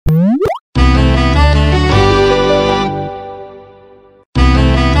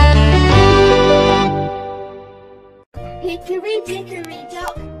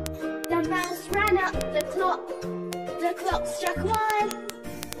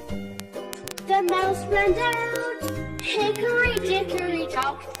The mouse ran down. Hickory dickory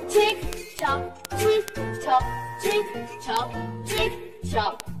dock, tick tock, tick tock, tick tock, tick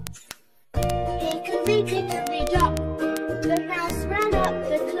tock. Hickory dickory dock. The mouse ran up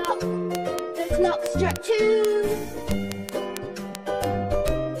the clock. The clock struck 2.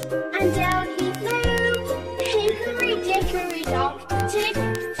 And down he flew. Hickory dickory dock, tick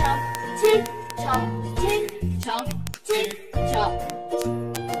tock, tick tock, tick tock, tick tock.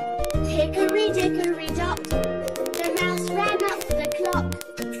 Hickory dickory dock. The mouse ran up the clock.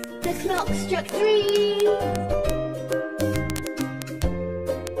 The clock struck 3.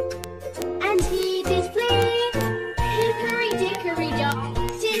 And he did flee. Hickory dickory dock.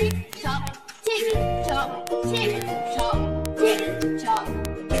 Tick tock, tick tock, tick tock, tick tock.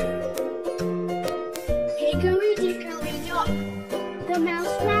 Hickory dickory dock. The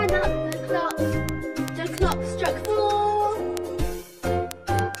mouse ran up the clock. The clock struck 4.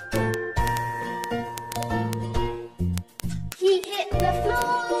 He hit the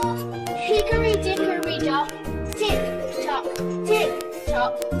floor. Hickory dickory dock. Tick tock, tick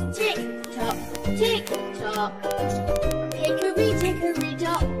tock, tick tock, tick tock. Hickory dickory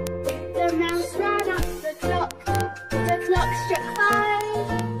dock. The mouse ran up the clock. The clock struck 5.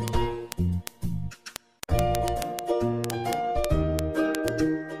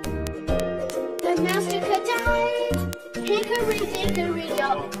 The mouse took a dive. Hickory dickory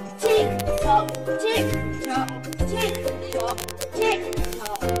dock. Tick tock, tick tock, tick